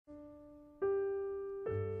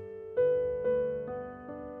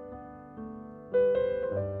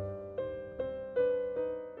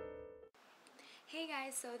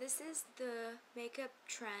So this is the makeup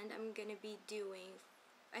trend I'm gonna be doing.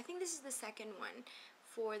 I think this is the second one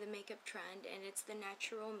for the makeup trend, and it's the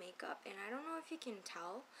natural makeup, and I don't know if you can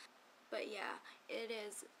tell, but yeah, it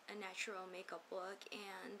is a natural makeup look,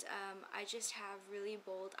 and I just have really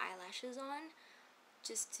bold eyelashes on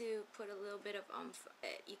just to put a little bit of oomph.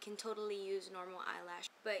 You can totally use normal eyelash,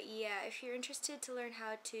 but yeah, if you're interested to learn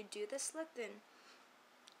how to do this look, then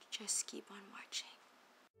just keep on watching.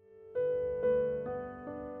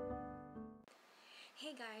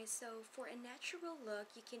 Hey guys, so for a natural look,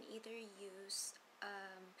 you can either use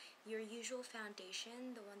your usual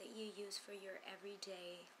foundation, the one that you use for your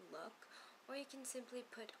everyday look, or you can simply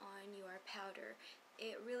put on your powder.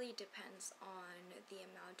 It really depends on the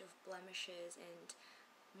amount of blemishes and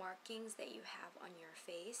markings that you have on your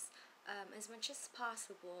face. As much as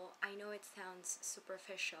possible, I know it sounds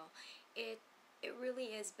superficial, it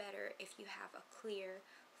really is better if you have a clear,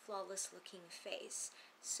 flawless looking face.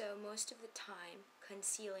 So most of the time,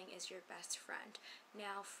 concealing is your best friend.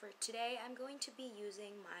 Now for today, I'm going to be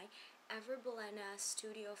using my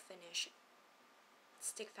Studio Finish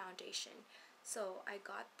stick foundation. So I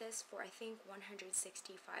got this for I think $165,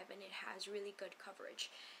 and it has really good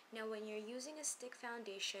coverage. Now when you're using a stick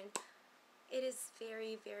foundation, it is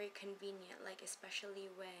very, very convenient, like especially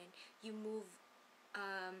when you move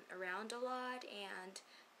around a lot and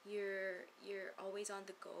you're always on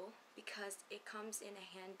the go, because it comes in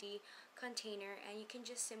a handy container and you can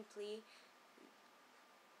just simply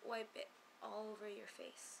wipe it all over your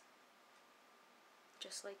face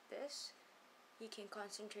just like this. You can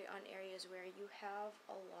concentrate on areas where you have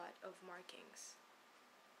a lot of markings.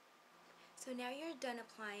 So now you're done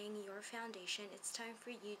applying your foundation, it's time for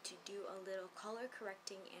you to do a little color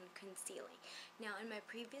correcting and concealing. Now in my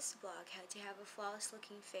previous vlog, How to Have a Flawless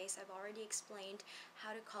Looking Face, I've already explained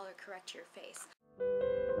how to color correct your face.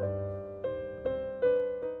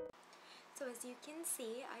 So as you can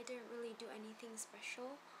see, I didn't really do anything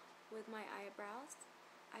special with my eyebrows.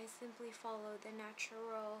 I simply follow the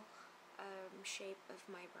natural shape of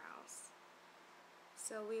my brows.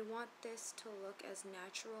 So we want this to look as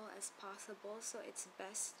natural as possible, so it's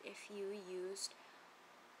best if you used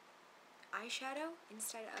eyeshadow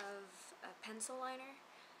instead of a pencil liner,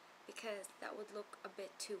 because that would look a bit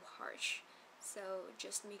too harsh. So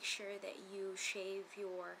just make sure that you shave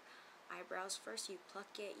your eyebrows first, you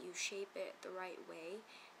pluck it, you shape it the right way.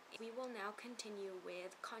 We will now continue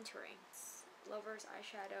with contouring. Lover's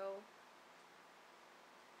eyeshadow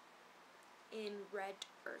in Red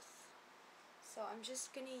Earth. So I'm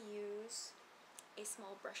just gonna use a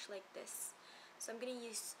small brush like this. So I'm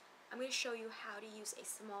gonna show you how to use a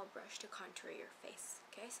small brush to contour your face.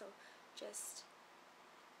 Okay, so just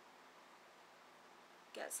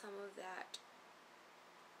get some of that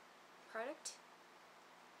product,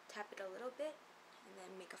 tap it a little bit, and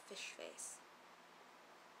then make a fish face.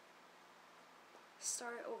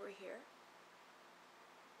 Start over here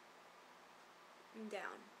and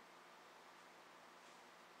down.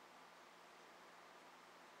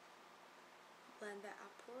 Blend that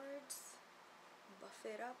upwards, buff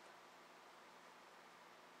it up.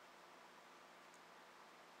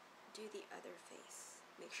 Do the other face.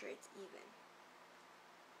 Make sure it's even.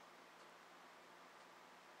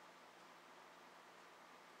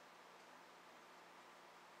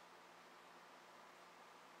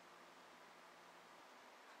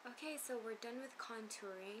 Okay, so we're done with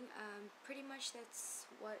contouring. Pretty much that's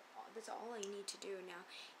all I need to do now.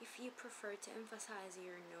 If you prefer to emphasize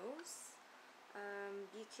your nose,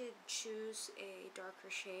 you could choose a darker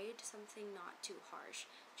shade, something not too harsh,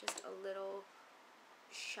 just a little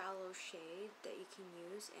shallow shade that you can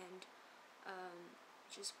use, and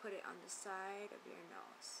just put it on the side of your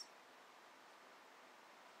nose.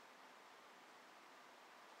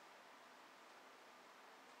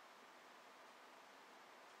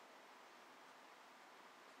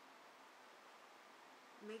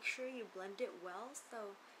 Make sure you blend it well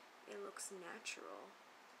so it looks natural.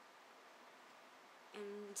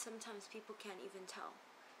 And sometimes people can't even tell.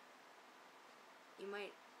 You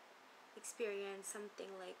might experience something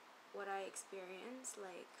like what I experienced,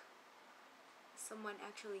 like someone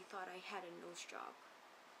actually thought I had a nose job.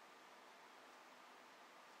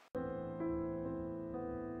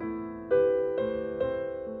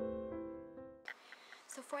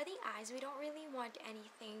 So for the eyes, we don't really want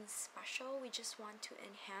anything special, we just want to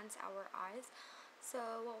enhance our eyes. So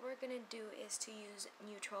what we're going to do is to use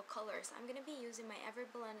neutral colors. I'm going to be using my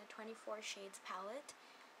 24 Shades palette,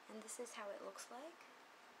 and this is how it looks like.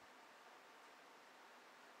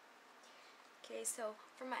 Okay, so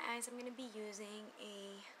for my eyes, I'm going to be using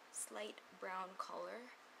a slight brown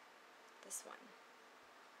color, this one.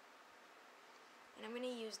 and I'm going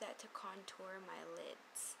to use that to contour my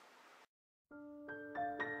lids.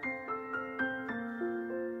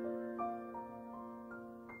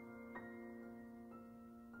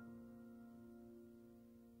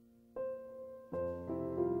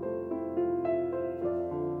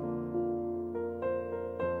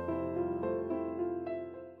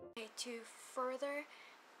 To further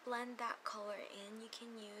blend that color in, you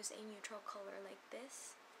can use a neutral color like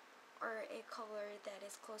this, or a color that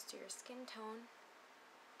is close to your skin tone,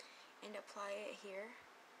 and apply it here,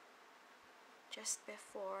 just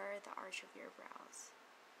before the arch of your brows.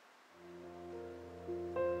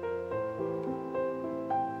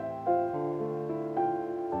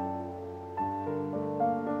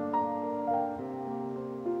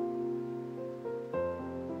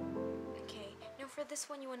 For this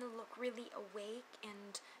one, you want to look really awake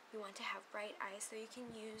and you want to have bright eyes, so you can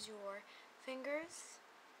use your fingers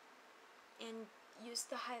and use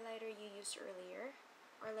the highlighter you used earlier,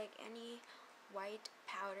 or like any white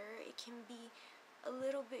powder. It can be a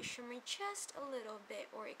little bit shimmery, just a little bit,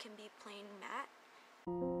 or it can be plain matte.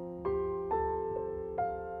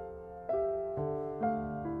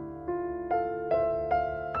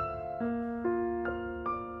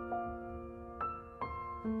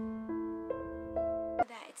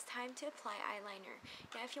 It's time to apply eyeliner.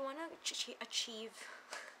 Now, if you want to achieve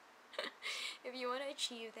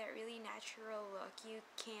that really natural look, you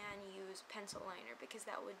can use pencil liner because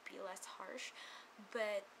that would be less harsh.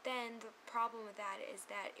 But then the problem with that is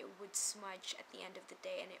that it would smudge at the end of the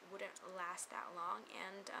day and it wouldn't last that long.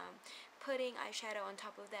 And putting eyeshadow on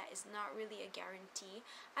top of that is not really a guarantee.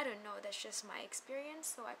 I don't know, that's just my experience.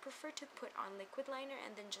 So I prefer to put on liquid liner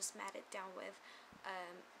and then just mat it down with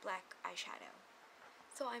black eyeshadow.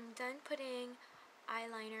 So I'm done putting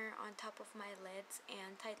eyeliner on top of my lids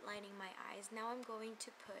and tight lining my eyes. Now I'm going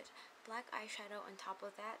to put black eyeshadow on top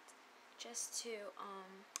of that, just to,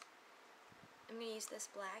 I'm going to use this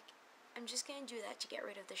black. I'm just going to do that to get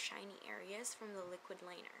rid of the shiny areas from the liquid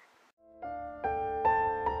liner.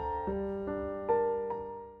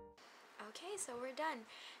 Okay, so we're done.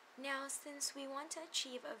 Now, since we want to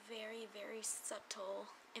achieve a very, very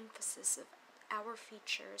subtle emphasis of our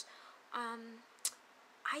features,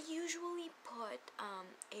 I usually put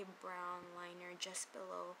a brown liner just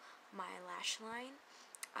below my lash line.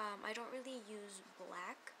 I don't really use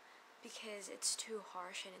black because it's too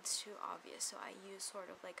harsh and it's too obvious, so I use sort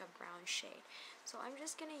of like a brown shade. So I'm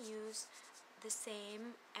just going to use the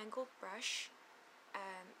same angled brush.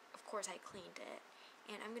 Of course I cleaned it,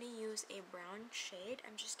 and I'm going to use a brown shade.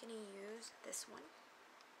 I'm just going to use this one.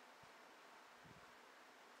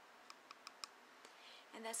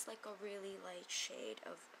 And that's like a really light shade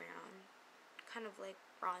of brown, kind of like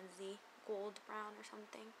bronzy gold brown or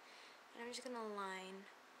something. And I'm just going to line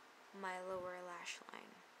my lower lash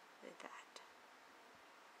line with that.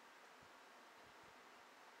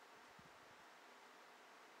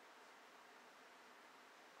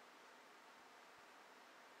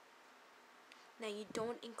 Now you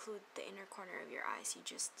don't include the inner corner of your eyes, you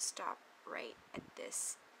just stop right at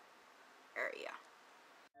this area.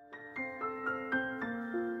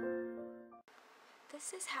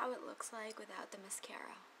 This is how it looks like without the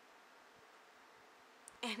mascara.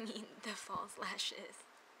 I mean, the false lashes.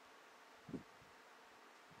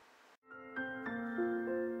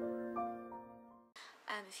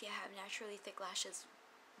 If you have naturally thick lashes,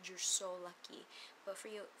 you're so lucky. But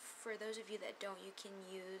for those of you that don't, you can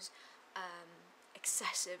use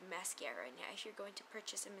excessive mascara. Now, if you're going to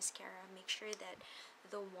purchase a mascara, make sure that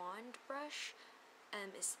the wand brush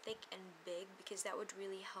is thick and big, because that would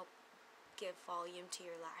really help give volume to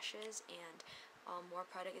your lashes, and more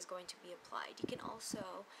product is going to be applied. You can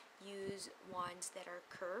also use wands that are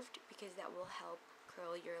curved, because that will help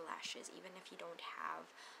curl your lashes even if you don't have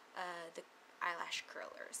the eyelash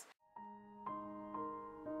curlers.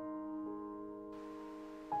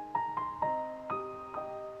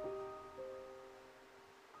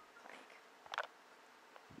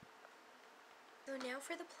 So now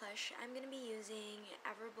for the blush, I'm going to be using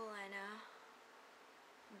maricarljanah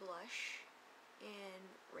blush in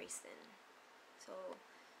Raisin. So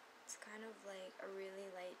it's kind of like a really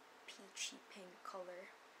light peachy pink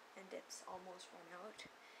color, and it's almost run out.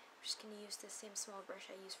 I'm just going to use the same small brush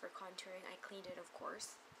I used for contouring. I cleaned it, of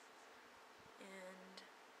course, and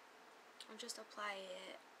I'll just apply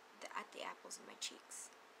it at the apples of my cheeks.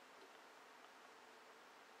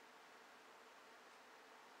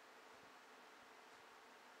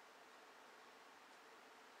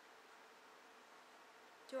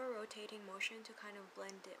 Do a rotating motion to kind of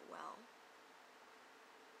blend it well.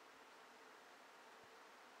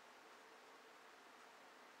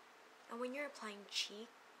 And when you're applying cheek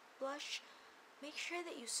blush, make sure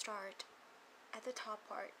that you start at the top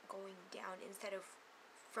part going down instead of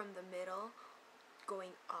from the middle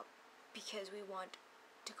going up, because we want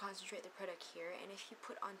to concentrate the product here, and if you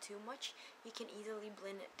put on too much, you can easily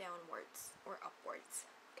blend it downwards or upwards,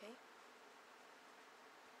 okay?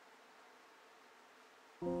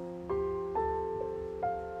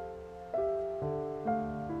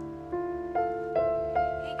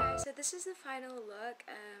 Hey guys, so this is the final look.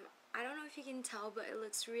 I don't know if you can tell, but it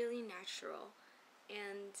looks really natural,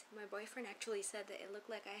 and my boyfriend actually said that it looked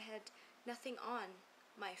like I had nothing on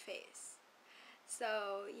my face.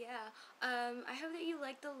 So yeah, I hope that you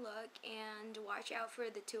like the look, and watch out for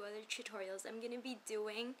the 2 other tutorials I'm gonna be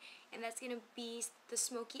doing, and that's gonna be the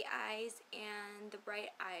smoky eyes and the bright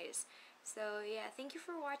eyes. So yeah, thank you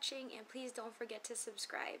for watching, and please don't forget to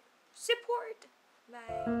subscribe. Support!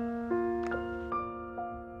 Bye!